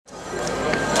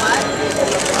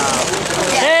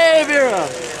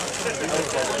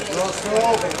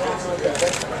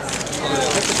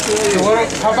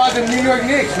How about the New York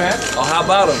Knicks, man? Oh, how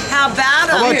about him? How about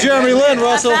him? How about Jeremy Lin,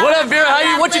 Russell? What up,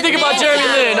 Vera? What you think about Jeremy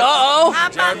Lin? Uh-oh. How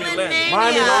about Linsanity?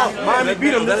 Miami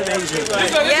beat him. That's an Asian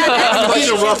thing. Yeah, that's an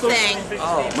Asian thing.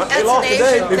 That's an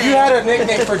Asian thing. If you had a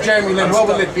nickname for Jeremy Lin, what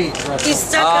would it be? He's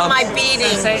stuck on my beating.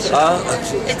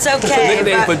 It's okay.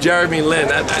 Nickname for Jeremy Lin.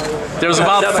 There's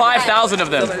about 5,000 of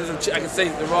them. I can say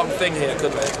the wrong thing here,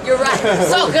 couldn't I? You're right.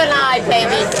 So can I,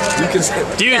 baby. You can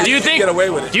say, Do you think get away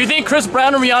with it. Do you think Chris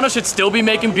Brown and Rihanna should still be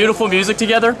making beautiful music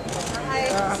together?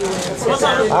 I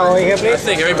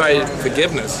think everybody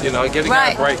forgiveness, you know, give the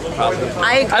guy a break. Probably.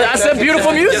 I said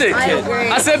beautiful music.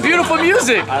 I said beautiful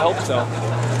music. I hope so.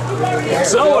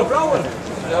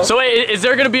 So wait, is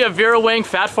there going to be a Vera Wang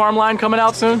Fat Farm line coming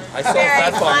out soon? I saw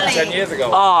Fat Farm 10 years ago.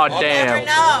 Oh, You damn. never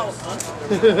know.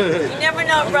 You never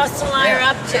know what Russell and I are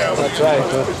up to. That's right.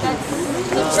 That's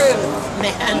the truth,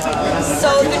 man. So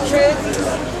the truth.